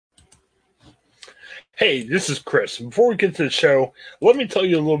Hey, this is Chris. Before we get to the show, let me tell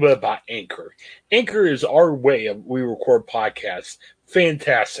you a little bit about Anchor. Anchor is our way of we record podcasts.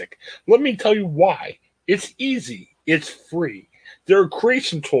 Fantastic. Let me tell you why. It's easy. It's free. There are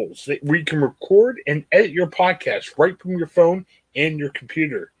creation tools that where you can record and edit your podcast right from your phone and your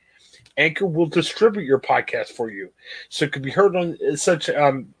computer. Anchor will distribute your podcast for you, so it can be heard on such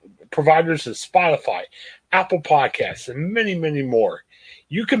providers as Spotify, Apple Podcasts, and many, many more.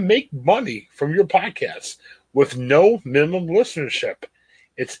 You can make money from your podcast with no minimum listenership.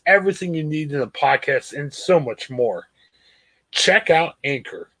 It's everything you need in a podcast and so much more. Check out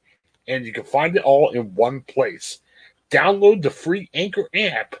Anchor, and you can find it all in one place. Download the free Anchor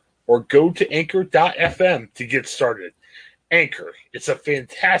app or go to anchor.fm to get started. Anchor, it's a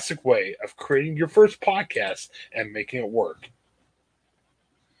fantastic way of creating your first podcast and making it work.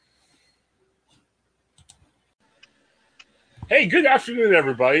 Hey, good afternoon,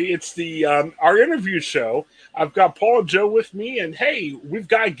 everybody. It's the our interview show. I've got Paul and Joe with me, and hey, we've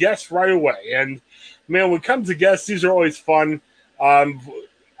got guests right away. And man, when it comes to guests, these are always fun. I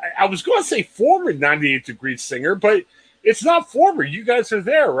was going to say former 98 Degrees singer, but it's not former. You guys are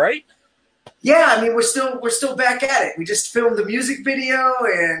there, right? Yeah, I mean, we're still back at it. We just filmed the music video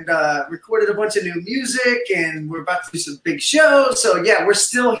and recorded a bunch of new music, and we're about to do some big shows. So yeah, we're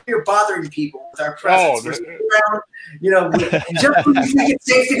still here bothering people with our presence. We're still around, just when you think it's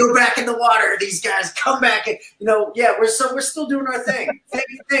safe to go back in the water, these guys come back and we're still doing our thing.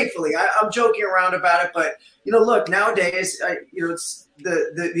 Thankfully, I'm joking around about it, but look, nowadays, it's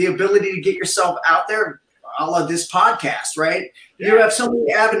the ability to get yourself out there. A la this podcast, right? Yeah. You have so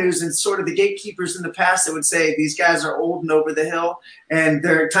many avenues, and sort of the gatekeepers in the past that would say these guys are old and over the hill and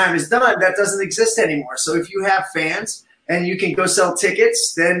their time is done. That doesn't exist anymore. So if you have fans and you can go sell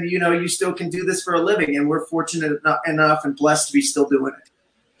tickets, then you still can do this for a living, and we're fortunate enough and blessed to be still doing it.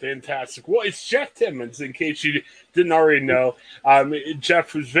 Fantastic. Well, it's Jeff Timmons, in case you didn't already know.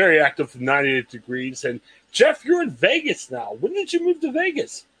 Jeff was very active with 98 Degrees, and Jeff, you're in Vegas now. When did you move to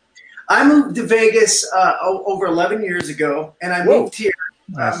Vegas? I moved to Vegas over 11 years ago, and I moved here.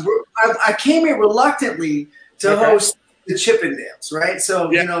 Nice. I came here reluctantly to host the Chippendales, right?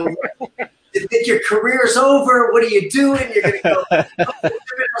 So, you think your career's over. What are you doing? You're going to go.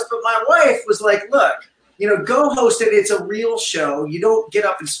 But my wife was like, look, go host it. It's a real show. You don't get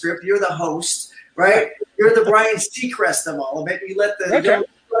up and strip. You're the host, right? You're the Ryan Seacrest of all of it. You let the young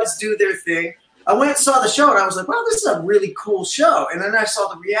guys do their thing. I went and saw the show, and I was like, wow, this is a really cool show. And then I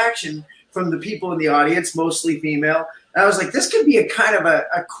saw the reaction from the people in the audience, mostly female. And I was like, this could be a kind of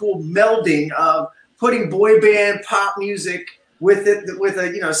a cool melding of putting boy band pop music with a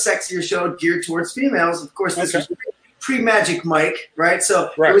sexier show geared towards females. Of course, this was pre-Magic Mike, right? So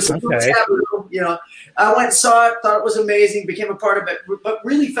it was taboo, I went and saw it, thought it was amazing, became a part of it, but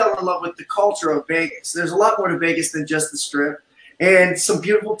really fell in love with the culture of Vegas. There's a lot more to Vegas than just the Strip. And some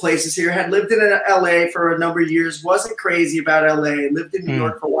beautiful places here. Had lived in L.A. for a number of years. Wasn't crazy about L.A. Lived in New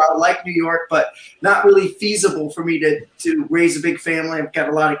York for a while. Liked New York, but not really feasible for me to raise a big family. I've got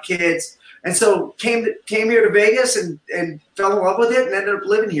a lot of kids. And so came here to Vegas and fell in love with it and ended up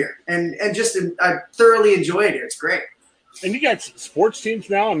living here. And I thoroughly enjoyed it. It's great. And you got sports teams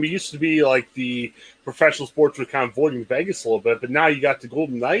now. I mean, it used to be like the professional sports were kind of avoiding Vegas a little bit, but now you got the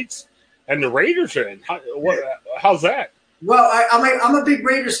Golden Knights and the Raiders are in. How's that? Well, I'm a big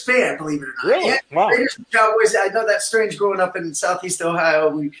Raiders fan, believe it or not. Really? Yeah, wow. Raiders and Cowboys. I know that's strange growing up in Southeast Ohio.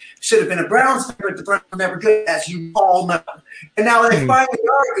 We should have been a Browns fan, but the Browns were never good, as you all know. And now they finally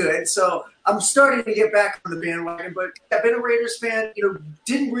are good. So I'm starting to get back on the bandwagon. But I've been a Raiders fan.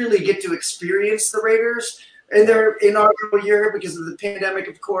 Didn't really get to experience the Raiders in their inaugural year because of the pandemic,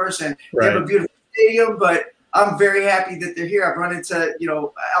 of course, and they have a beautiful stadium. But I'm very happy that they're here. I've run into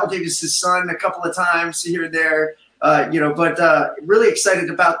Al Davis's son a couple of times here and there. But really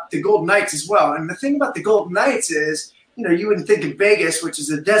excited about the Golden Knights as well. And the thing about the Golden Knights is, you wouldn't think of Vegas, which is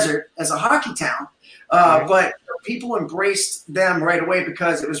a desert, as a hockey town. But people embraced them right away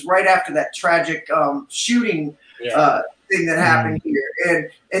because it was right after that tragic shooting thing that happened here.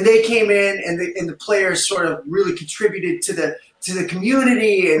 And they came in, and the players sort of really contributed to the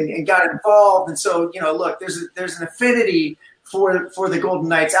community and got involved. And so, look, there's an affinity for the Golden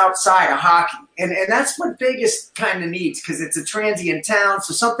Knights outside of hockey. And that's what Vegas kind of needs because it's a transient town.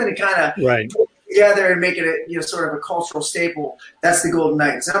 So something to kind of put together and make it sort of a cultural staple. That's the Golden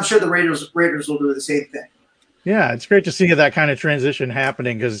Knights. And I'm sure the Raiders will do the same thing. Yeah, it's great to see that kind of transition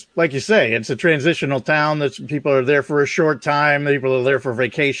happening because, like you say, it's a transitional town that people are there for a short time. People are there for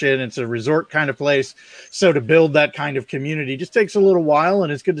vacation. It's a resort kind of place. So to build that kind of community just takes a little while,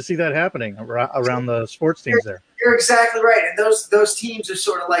 and it's good to see that happening around the sports teams there. You're exactly right. And those teams are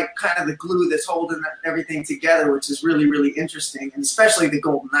sort of like kind of the glue that's holding everything together, which is really, really interesting, and especially the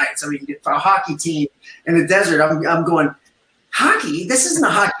Golden Knights. I mean, for a hockey team in the desert, I'm going, hockey? This isn't a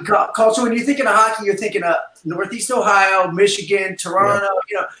hockey culture. When you're thinking of hockey, you're thinking of Northeast Ohio, Michigan, Toronto,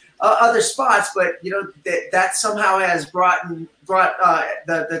 other spots. But, that somehow has brought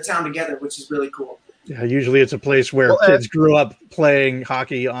the town together, which is really cool. Yeah, usually it's a place where kids grew up playing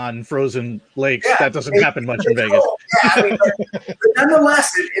hockey on frozen lakes. Yeah, that doesn't happen much in Vegas. Yeah, I mean, but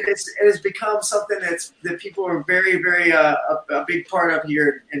nonetheless, it has become something that people are very, very a big part of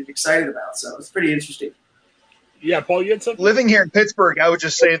here and excited about. So it's pretty interesting. Yeah, Paul, you had something? Living here in Pittsburgh, I would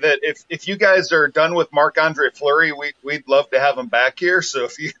just say that if you guys are done with Marc-Andre Fleury, we'd love to have him back here. So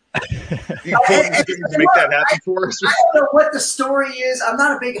if you pull the strings to make that happen for us. I don't know what the story is. I'm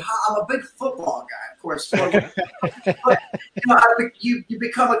a big football guy, of course. But you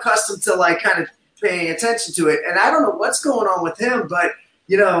become accustomed to like kind of paying attention to it. And I don't know what's going on with him, but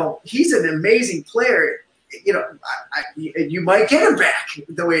he's an amazing player. You might get him back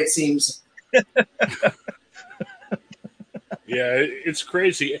the way it seems. Yeah, it's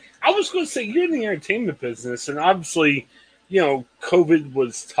crazy. I was going to say, you're in the entertainment business, and obviously, COVID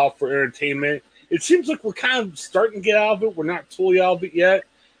was tough for entertainment. It seems like we're kind of starting to get out of it. We're not totally out of it yet.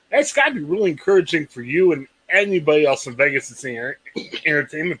 That's got to be really encouraging for you and anybody else in Vegas that's in the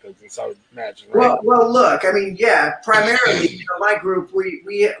entertainment business, I would imagine. Right? Well, look, I mean, yeah, primarily, my group,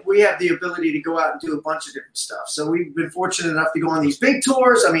 we have the ability to go out and do a bunch of different stuff. So we've been fortunate enough to go on these big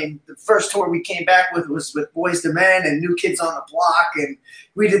tours. I mean, the first tour we came back with was with Boys to Men and New Kids on the Block, and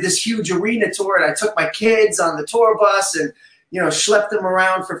we did this huge arena tour, and I took my kids on the tour bus and schlepped them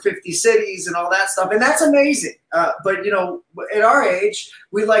around for 50 cities and all that stuff, and that's amazing. But at our age,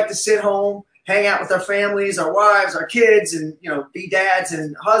 we like to sit home, hang out with our families, our wives, our kids, and, be dads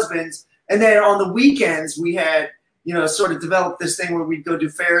and husbands. And then on the weekends, we had, sort of developed this thing where we'd go do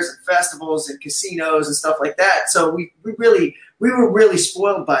fairs and festivals and casinos and stuff like that. So we were really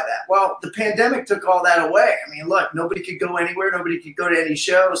spoiled by that. Well, the pandemic took all that away. I mean, look, nobody could go anywhere. Nobody could go to any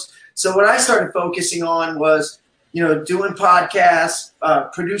shows. So what I started focusing on was, doing podcasts,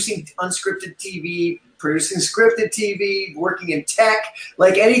 producing unscripted TV, producing scripted TV, working in tech,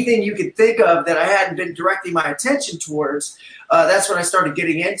 like anything you could think of that I hadn't been directing my attention towards. That's what I started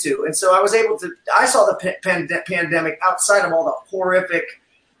getting into. And so I was able to – I saw the pandemic outside of all the horrific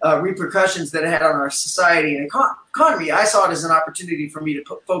repercussions that it had on our society and economy. I saw it as an opportunity for me to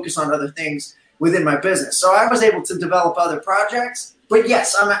focus on other things within my business. So I was able to develop other projects. But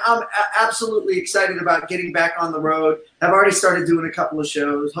yes, I'm absolutely excited about getting back on the road. I've already started doing a couple of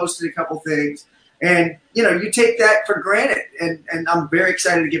shows, hosted a couple things. And, you take that for granted, and I'm very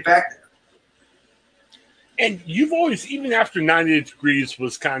excited to get back there. And you've always, even after 98 Degrees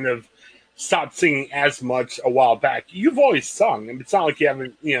was kind of stopped singing as much a while back, you've always sung. I mean, it's not like you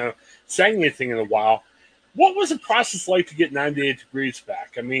haven't, sang anything in a while. What was the process like to get 98 Degrees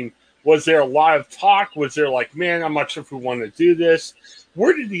back? I mean, was there a lot of talk? Was there like, man, I'm not sure if we want to do this?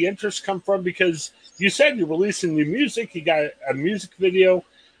 Where did the interest come from? Because you said you're releasing new music. You got a music video.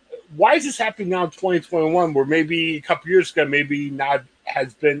 Why is this happening now in 2021 where maybe a couple years ago maybe not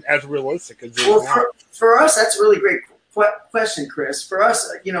has been as realistic as it is now? For us, that's a really great question, Chris. For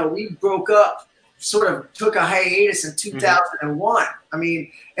us, we broke up, sort of took a hiatus in 2001. I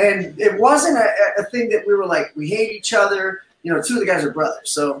mean, and it wasn't a thing that we were like, we hate each other. Two of the guys are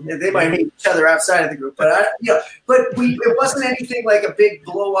brothers, so they might hate each other outside of the group. But it wasn't anything like a big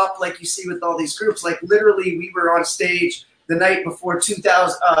blow up like you see with all these groups. Like literally, we were on stage the night before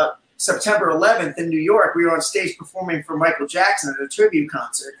September 11th in New York. We were on stage performing for Michael Jackson at a tribute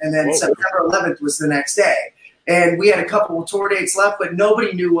concert, and then September 11th was the next day. And we had a couple of tour dates left, but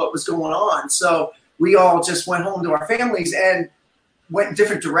nobody knew what was going on. So we all just went home to our families and went in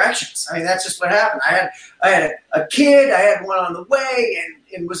different directions. I mean, that's just what happened. I had a kid, I had one on the way,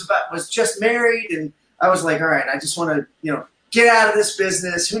 and was just married, and I was like, all right, I just want to, get out of this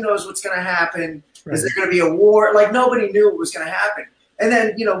business. Who knows what's going to happen? Right. Is there going to be a war? Like nobody knew what was going to happen. And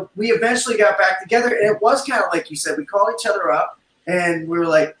then, we eventually got back together, and it was kind of like you said, we called each other up, and we were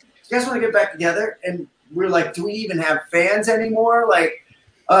like, you guys want to get back together? And we were like, do we even have fans anymore? Like,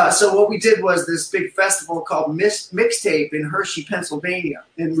 so what we did was this big festival called Mixtape in Hershey, Pennsylvania.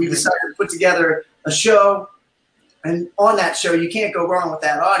 And we decided to put together a show. And on that show, you can't go wrong with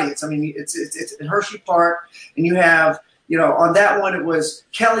that audience. I mean, it's in Hershey Park, and you have, on that one, it was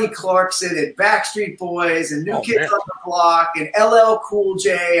Kelly Clarkson and Backstreet Boys and New Kids on the Block and LL Cool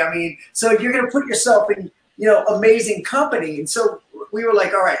J. I mean, so you're going to put yourself in, amazing company. And so we were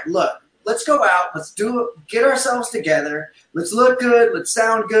like, all right, look, let's go out. Let's get ourselves together. Let's look good. Let's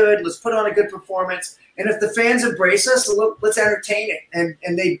sound good. Let's put on a good performance. And if the fans embrace us, let's entertain it. And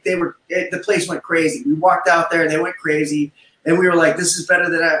the place went crazy. We walked out there and they went crazy. And we were like, this is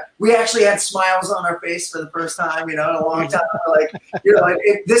better than we actually had smiles on our face for the first time, in a long time. We're like,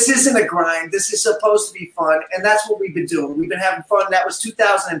 this isn't a grind. This is supposed to be fun. And that's what we've been doing. We've been having fun. That was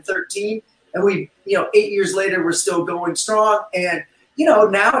 2013. And 8 years later, we're still going strong. And,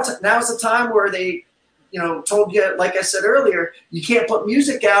 now's the time where they, told you, like I said earlier, you can't put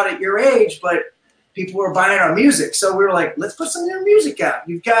music out at your age, but people were buying our music. So we were like, let's put some new music out.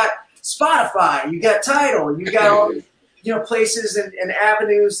 You've got Spotify, you got Tidal, you got all places and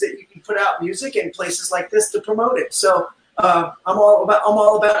avenues that you can put out music and places like this to promote it. So I'm all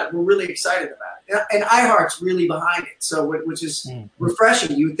about it. We're really excited about it. And iHeart's really behind it. So which is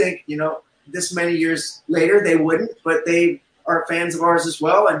refreshing. You would think, this many years later they wouldn't, but they are fans of ours as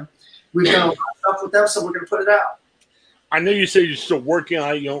well. And we've done a lot of stuff with them, so we're going to put it out. I know you say you're still working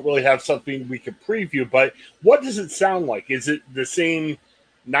on it. You don't really have something we could preview, but what does it sound like? Is it the same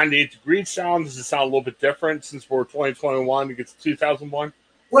 98 Degrees sound? Does it sound a little bit different since we're 2021 against 2001?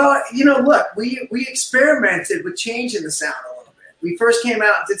 Well, look, we experimented with changing the sound a little bit. We first came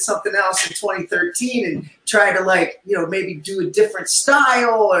out and did something else in 2013 and tried to maybe do a different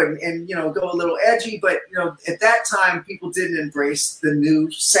style and go a little edgy. But, at that time, people didn't embrace the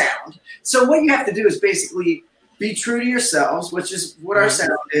new sound. So what you have to do is basically be true to yourselves, which is what our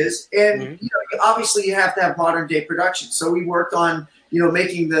sound is. And, obviously you have to have modern day production. So we worked on,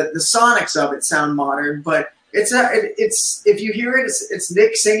 making the sonics of it sound modern, but it's if you hear it, it's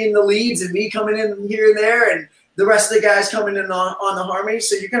Nick singing the leads and me coming in here and there and the rest of the guys coming in on the harmony.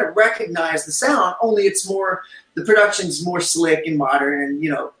 So you're going to recognize the sound, only the production's more slick and modern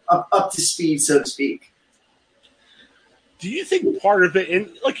and, up to speed, so to speak. Do you think part of it, and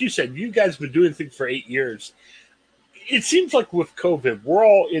like you said, you guys have been doing things for 8 years. It seems like with COVID, we're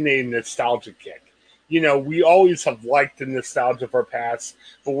all in a nostalgia kick. We always have liked the nostalgia of our past,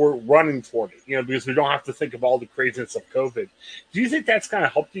 but we're running toward it, because we don't have to think of all the craziness of COVID. Do you think that's kind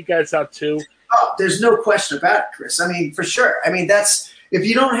of helped you guys out too? Oh, there's no question about it, Chris. I mean, for sure. I mean, if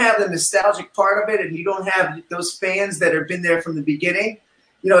you don't have the nostalgic part of it and you don't have those fans that have been there from the beginning,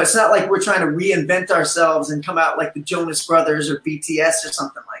 it's not like we're trying to reinvent ourselves and come out like the Jonas Brothers or BTS or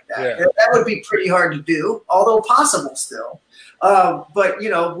something like that. Yeah. That would be pretty hard to do, although possible still. But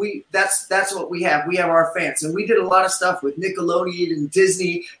that's what we have. We have our fans, and we did a lot of stuff with Nickelodeon and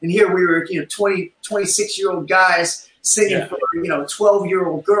Disney. And here we were, 26-year-old guys singing for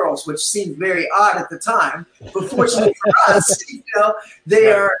 12-year-old girls, which seemed very odd at the time. But fortunately for us,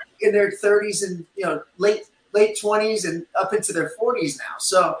 they are in their 30s and late 20s and up into their 40s now.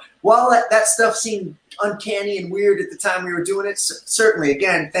 So while that stuff seemed uncanny and weird at the time we were doing it, certainly,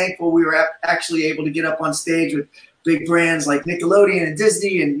 again, thankful we were actually able to get up on stage with big brands like Nickelodeon and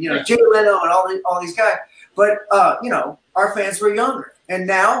Disney and Jay Leno and all these guys. But our fans were younger, and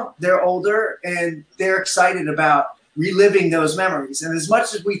now they're older and they're excited about reliving those memories. And as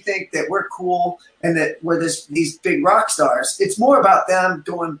much as we think that we're cool and that we're these big rock stars, it's more about them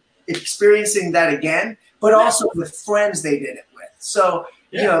experiencing that again, but also with friends they did it with. So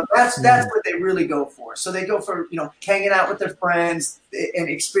that's what they really go for. So they go for hanging out with their friends and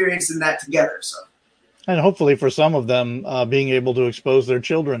experiencing that together. So. And hopefully for some of them, being able to expose their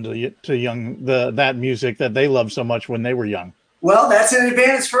children to that music that they loved so much when they were young. Well, that's an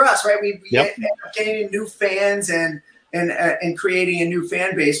advantage for us, right? We end up gaining new fans and creating a new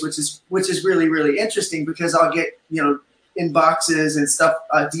fan base, which is really, really interesting because I'll get inboxes and stuff,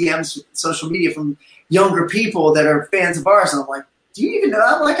 DMs, social media from younger people that are fans of ours, and I'm like, do you even know?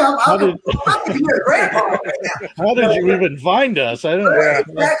 I'm like, I'm your grandpa right now. How did you even find us? I don't know.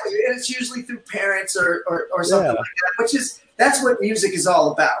 Exactly. And it's usually through parents or something like that, that's what music is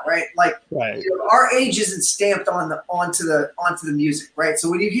all about, right? Like our age isn't stamped onto the music, right? So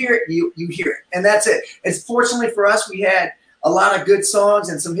when you hear it, you hear it. And that's it. It's fortunately for us, we had a lot of good songs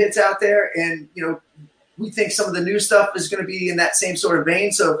and some hits out there, and we think some of the new stuff is going to be in that same sort of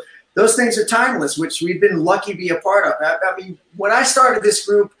vein. So those things are timeless, which we've been lucky to be a part of. I mean, when I started this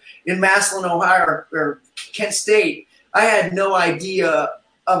group in Massillon, Ohio, or Kent State, I had no idea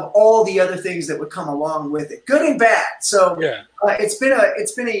of all the other things that would come along with it, good and bad. So it's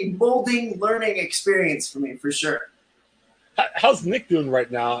been a molding, learning experience for me, for sure. How's Nick doing right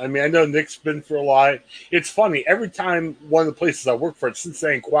now? I mean, I know Nick's been through a lot. It's funny. Every time one of the places I work for, it's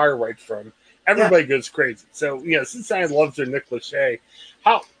Cincinnati Choir writes from, Everybody goes crazy. So, Cincinnati loves their Nick Lachey.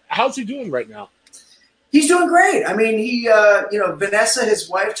 How's he doing right now? He's doing great. I mean, he, Vanessa, his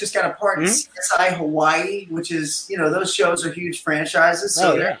wife, just got a part in CSI Hawaii, which is, those shows are huge franchises.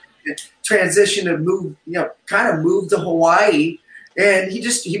 So they're transition to move to Hawaii. And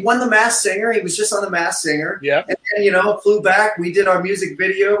he won the Masked Singer. He was just on the Masked Singer. Yeah. And then, flew back. We did our music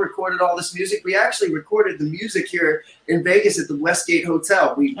video, recorded all this music. We actually recorded the music here in Vegas at the Westgate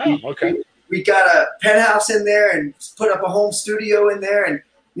Hotel. We got a penthouse in there and put up a home studio in there. And,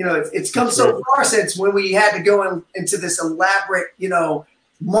 it's come so far since when we had to go into this elaborate,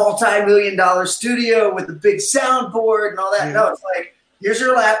 multi-million-dollar studio with the big soundboard and all that. Yeah. No, it's like, here's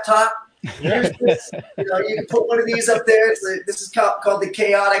your laptop. Here's this. You can put one of these up there. This is called the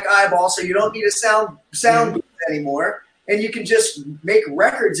chaotic eyeball, so you don't need a sound booth anymore, and you can just make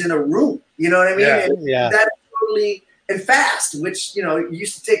records in a room. You know what I mean? Yeah. And that's totally and fast, which it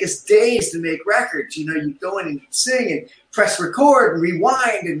used to take us days to make records. You go in and you sing and press record and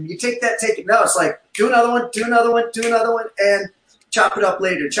rewind, and you take it. No, it's like do another one, and chop it up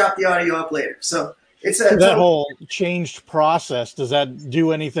later, chop the audio up later. So. It's that whole changed process. Does that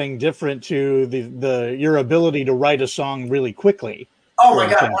do anything different to your ability to write a song really quickly? Oh my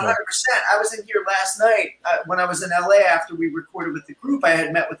God, 100%. I was in here last night when I was in LA after we recorded with the group. I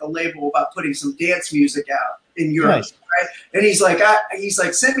had met with a label about putting some dance music out in Europe, nice. Right? And he's like,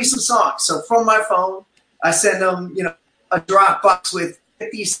 send me some songs. So from my phone, I send him, a Dropbox with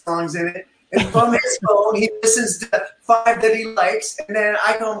 50 songs in it. And from his phone, he listens to 5 that he likes, and then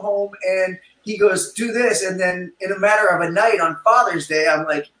I come home and he goes, do this. And then in a matter of a night on Father's Day,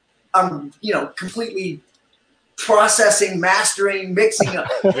 I'm completely processing, mastering, mixing,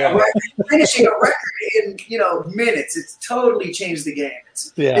 finishing a record in, minutes. It's totally changed the game.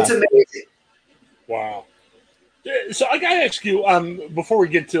 It's amazing. Wow. So I got to ask you, before we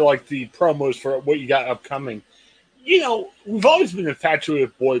get to like the promos for what you got upcoming, we've always been infatuated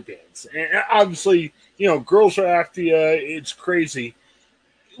with boy bands. And obviously, girls are after you. It's crazy.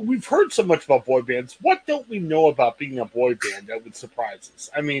 We've heard so much about boy bands. What don't we know about being a boy band that would surprise us?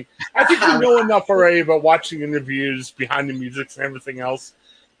 I mean, I think we know enough already about watching interviews, behind the music, and everything else.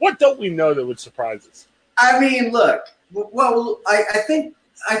 What don't we know that would surprise us? I mean, look. Well, I think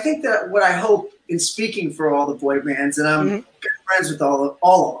that what I hope in speaking for all the boy bands, and I'm good friends with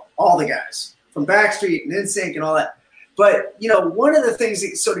all the guys from Backstreet and NSYNC and all that. But one of the things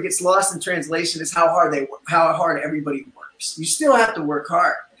that sort of gets lost in translation is how hard everybody works. You still have to work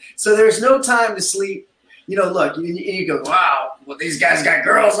hard. So there's no time to sleep. Look, you go, wow, well, these guys got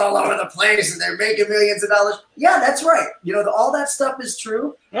girls all over the place and they're making millions of dollars. Yeah, that's right. All that stuff is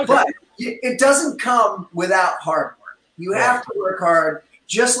true. Okay. But it doesn't come without hard work. You have to work hard,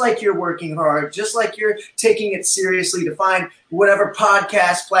 just like you're working hard, just like you're taking it seriously to find whatever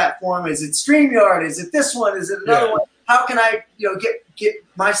podcast platform. Is it StreamYard? Is it this one? Is it another one? How can I, get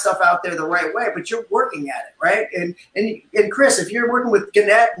my stuff out there the right way? But you're working at it, right? And Chris, if you're working with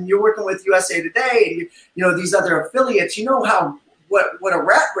Gannett and you're working with USA Today and these other affiliates, what a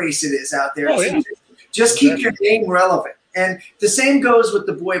rat race it is out there. Oh, yeah. Just keep your name relevant. And the same goes with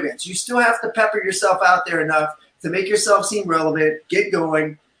the boy bands. You still have to pepper yourself out there enough to make yourself seem relevant, get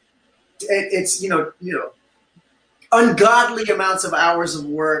going. It's ungodly amounts of hours of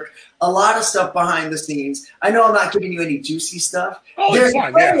work, a lot of stuff behind the scenes. I know I'm not giving you any juicy stuff. Oh, there's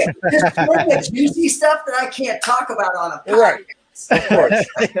plenty of juicy stuff that I can't talk about on a podcast. Right. Of course.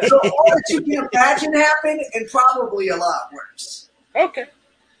 So all that you can imagine happened, and probably a lot worse. Okay.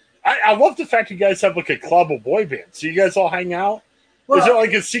 I love the fact you guys have like a club of boy bands. So you guys all hang out? Well, is there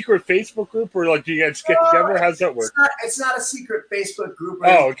like a secret Facebook group or like do you guys get together? How's that work? It's not a secret Facebook group.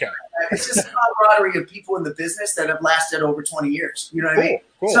 Oh, okay. It's just a camaraderie of people in the business that have lasted over 20 years. You know what I mean?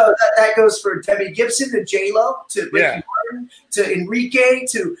 Cool. So that goes for Debbie Gibson to J-Lo to Ricky Martin to Enrique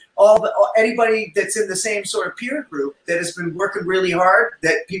to anybody that's in the same sort of peer group that has been working really hard.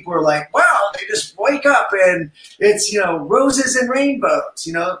 That people are like, wow, they just wake up and it's roses and rainbows.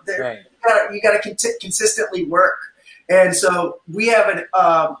 You got to consistently work. And so we have an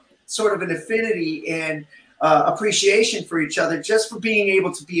sort of an affinity and appreciation for each other just for being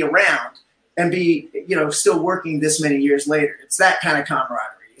able to be around and be, still working this many years later. It's that kind of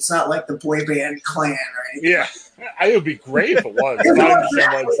camaraderie. It's not like the boy band clan or anything. Yeah, it would be great if it was.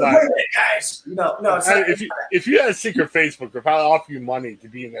 Guys, no, it's not. If you had a secret Facebook group, I'd offer you money to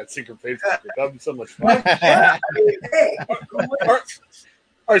be in that secret Facebook group. That would be so much fun.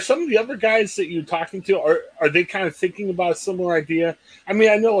 Are some of the other guys that you're talking to, are they kind of thinking about a similar idea? I mean,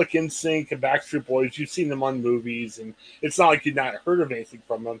 I know like NSYNC and Backstreet Boys, you've seen them on movies, and it's not like you've not heard of anything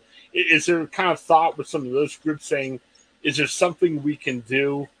from them. Is there kind of thought with some of those groups saying, is there something we can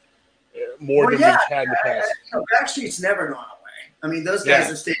do more than we've had in the past. Backstreet's never gone away. I mean, those guys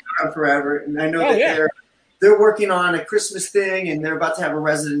have stayed around forever, and I know that they're working on a Christmas thing, and they're about to have a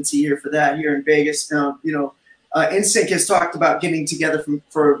residency here for that here in Vegas. NSYNC has talked about getting together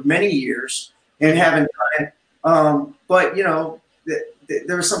for many years and haven't done it. But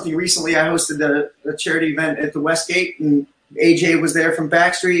there was something recently. I hosted a charity event at the Westgate, and AJ was there from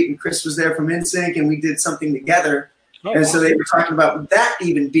Backstreet, and Chris was there from NSYNC, and we did something together. So they were talking about that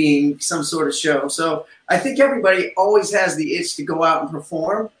even being some sort of show. So I think everybody always has the itch to go out and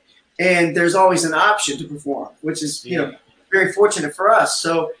perform, and there's always an option to perform, which is very fortunate for us.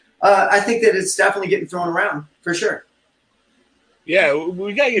 So I think that it's definitely getting thrown around for sure. Yeah,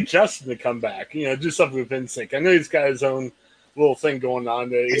 we got to get Justin to come back, do something with NSYNC. I know he's got his own little thing going on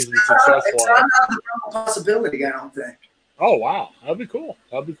that he's been successful. It's not the possibility, I don't think. Oh, wow. That'd be cool.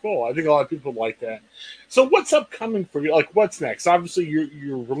 I think a lot of people like that. So what's upcoming for you? Like, what's next? Obviously,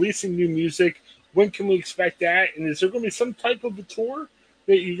 you're releasing new music. When can we expect that? And is there going to be some type of a tour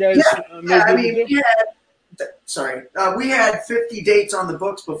that you guys we had 50 dates on the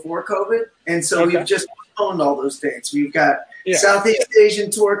books before COVID, and so we've just postponed all those dates. We've got Southeast Asian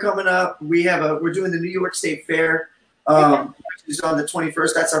tour coming up. We're doing the New York State Fair, which is on the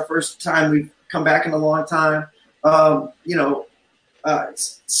 21st. That's our first time we've come back in a long time.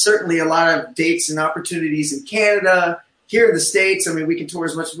 Certainly a lot of dates and opportunities in Canada, here in the States. I mean, we can tour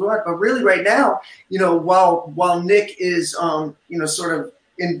as much as we want, but really right now, while Nick is, sort of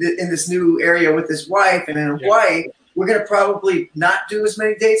in this new area with his wife and in Hawaii, we're going to probably not do as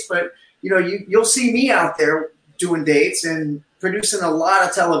many dates, but you'll see me out there doing dates and producing a lot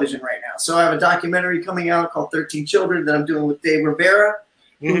of television right now. So I have a documentary coming out called 13 Children that I'm doing with Dave Rivera,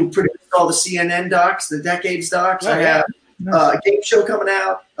 who produced all the CNN docs, the Decades docs. I have a game show coming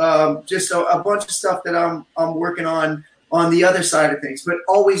out, just a bunch of stuff that I'm working on the other side of things, but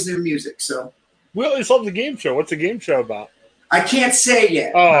always new music. So we always love the game show. What's the game show about? I can't say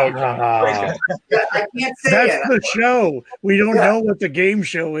yet. Oh, okay. I can't say That's yet. the show. We don't know what the game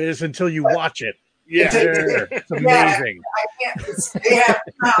show is until you watch it. Yeah, it's amazing. I can't. They have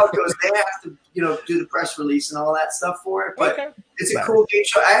how it goes. They have to, do the press release and all that stuff for it. But it's a cool game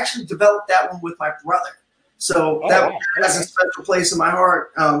show. I actually developed that one with my brother, so that has a special place in my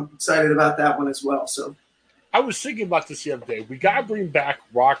heart. I'm excited about that one as well. So I was thinking about this the other day. We got to bring back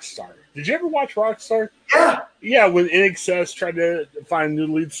Rockstar. Did you ever watch Rockstar? Yeah. Yeah, when NXS tried to find a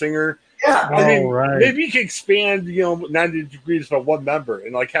new lead singer. Yeah. I mean, maybe you could expand, 90 Degrees by one member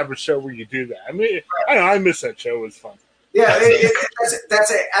and have a show where you do that. I mean, I don't know. I miss that show. It was fun. Yeah,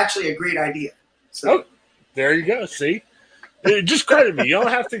 that's actually a great idea. So there you go. See? Just credit me. You don't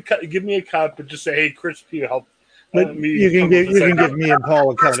have to give me a cut, but just say, hey, Chris P, help. You can give me and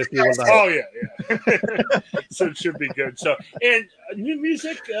Paul a cut if you want. Oh, yeah. So it should be good. So, and new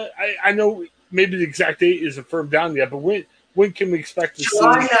music, I know maybe the exact date isn't firm down yet, but when can we expect to see?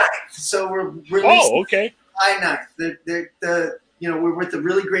 July 9th. So we're releasing July 9th. We're with a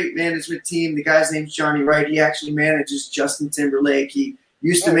really great management team. The guy's name's Johnny Wright. He actually manages Justin Timberlake. He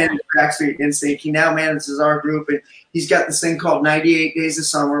used to manage Backstreet and NSYNC. He now manages our group, and he's got this thing called 98 Days of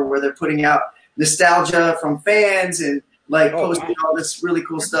Summer where they're putting out nostalgia from fans and posting all this really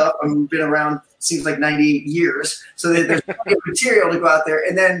cool stuff. I mean, we've been around, seems like 98 years. So there's material to go out there.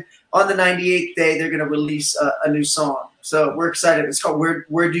 And then on the 98th day, they're going to release a new song. So we're excited. It's called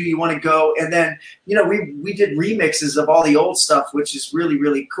Where Do You Want to Go? And then, we did remixes of all the old stuff, which is really,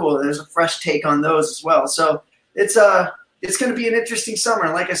 really cool. There's a fresh take on those as well. So it's going to be an interesting summer.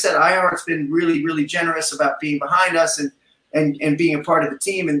 And like I said, iHeart's been really, really generous about being behind us and being a part of the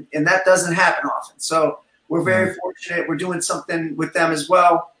team. And that doesn't happen often. So we're very fortunate. We're doing something with them as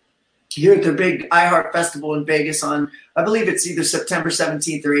well here at the big iHeart Festival in Vegas on, I believe it's either September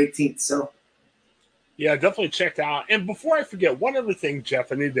 17th or 18th. So, yeah, definitely check out. And before I forget, one other thing,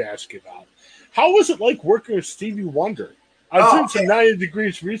 Jeff, I need to ask you about. How was it like working with Stevie Wonder? I was doing some 90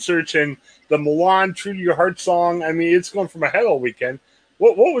 Degrees research, and the Milan True to Your Heart song, I mean, it's going for my head all weekend.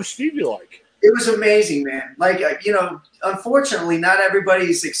 What was Stevie like? It was amazing, man. Unfortunately, not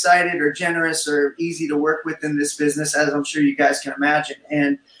everybody's excited or generous or easy to work with in this business, as I'm sure you guys can imagine.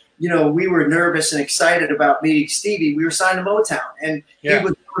 And, we were nervous and excited about meeting Stevie. We were signed to Motown, and he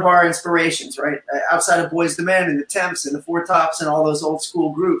was one of our inspirations, right? Outside of Boyz II Men and the Temps and the Four Tops and all those old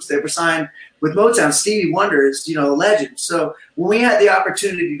school groups, they were signed with Motown. Stevie Wonder is, a legend. So when we had the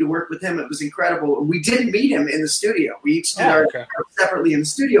opportunity to work with him, it was incredible. We didn't meet him in the studio. We each did our separately in the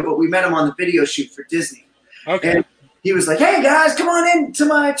studio, but we met him on the video shoot for Disney. Okay. And he was like, hey, guys, come on into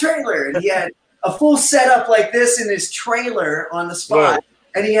my trailer. And he had a full setup like this in his trailer on the spot. Whoa.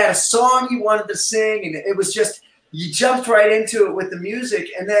 And he had a song he wanted to sing, and it was just, you jumped right into it with the music.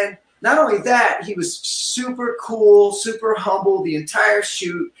 And then not only that, he was super cool, super humble the entire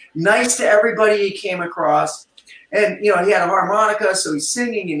shoot, nice to everybody he came across. And, he had a harmonica, so he's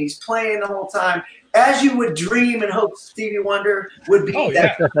singing and he's playing the whole time. As you would dream and hope Stevie Wonder would be. Oh,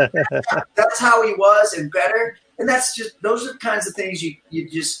 yeah. That's how he was and better. And those are the kinds of things you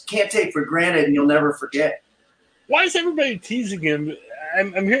just can't take for granted and you'll never forget. Why is everybody teasing him?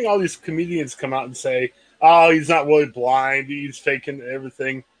 I'm hearing all these comedians come out and say, oh, he's not really blind. He's faking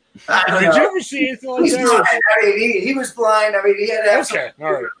everything. Did you ever see anything like that? Blind. I mean, he was blind. I mean, he had to have okay,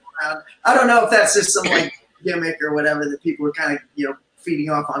 all right. Around. I don't know if that's just some like gimmick or whatever that people were kind of, feeding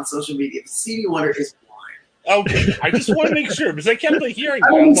off on social media. Stevie Wonder is blind. Okay, I just want to make sure because I kept hearing. I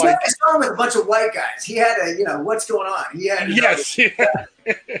mean, he's like, with a bunch of white guys. He had to, what's going on? He had to yes, he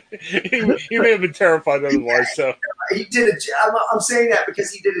may have been terrified otherwise. So he did I'm saying that because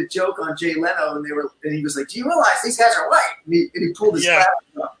he did a joke on Jay Leno, and he was like, "Do you realize these guys are white?" And he pulled his glasses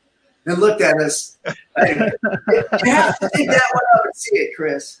up and looked at us. You have to take that one up and see it,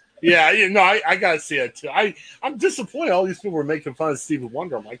 Chris. Yeah, I gotta see it too. I'm disappointed. All these people were making fun of Stevie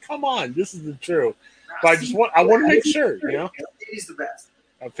Wonder. I'm like, come on, this is the truth. But I want to make sure, He's the best.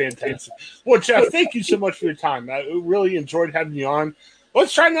 Fantastic. Well, Jeff, thank you so much for your time. I really enjoyed having you on.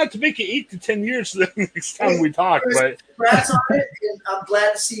 Let's try not to make it 8 to 10 years the next time we talk. But congrats on it, and I'm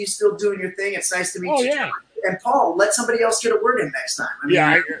glad to see you still doing your thing. It's nice to meet you. Yeah. And Paul, let somebody else get a word in next time.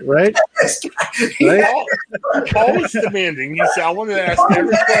 Right. Paul is demanding. He said, "I want to ask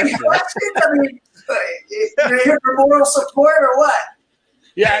every question." I mean, you're here for moral support or what?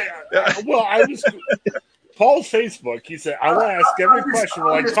 Yeah. Well, I was Paul's Facebook. He said, "I want to ask every question."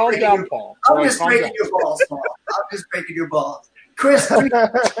 We're like, calm down, Paul. I'm just breaking your balls, Paul. I'm just breaking your balls. Chris, love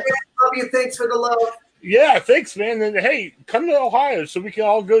you. Thanks for the love. Yeah, thanks, man. And hey, come to Ohio so we can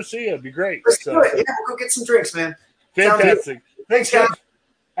all go see you. It'd be great. Let's do it. Yeah, we'll go get some drinks, man. Fantastic. Thanks, guys.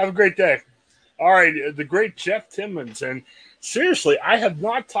 Have a great day. All right, the great Jeff Timmons. And seriously, I have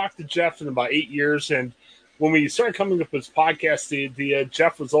not talked to Jeff in about 8 years. And when we started coming up with this podcast, the idea,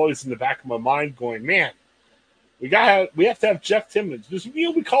 Jeff was always in the back of my mind going, man, we have to have Jeff Timmons. Because,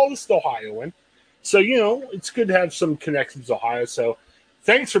 we call this the Ohioan. So, it's good to have some connections to Ohio. So,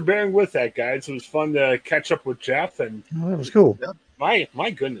 thanks for bearing with that, guys. It was fun to catch up with Jeff. And that was cool. My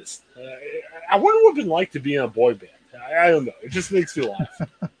goodness. I wonder what it'd been like to be in a boy band. I don't know. It just makes me laugh.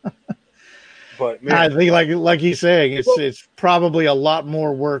 But man, I think, like he's saying, it's probably a lot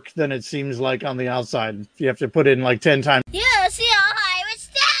more work than it seems like on the outside. You have to put in like 10 times. Yes, Ohio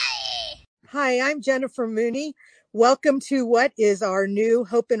State. Hi, I'm Jennifer Mooney. Welcome to what is our new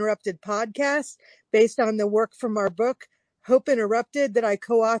Hope Interrupted podcast based on the work from our book, Hope Interrupted, that I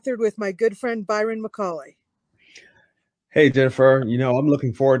co-authored with my good friend Byron McCauley. Hey, Jennifer, I'm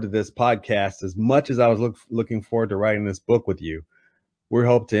looking forward to this podcast as much as I was looking forward to writing this book with you. We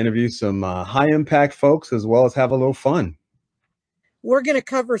hope to interview some high-impact folks as well as have a little fun. We're going to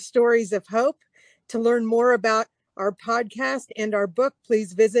cover stories of hope. To learn more about our podcast and our book,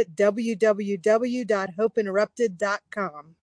 please visit www.hopeinterrupted.com.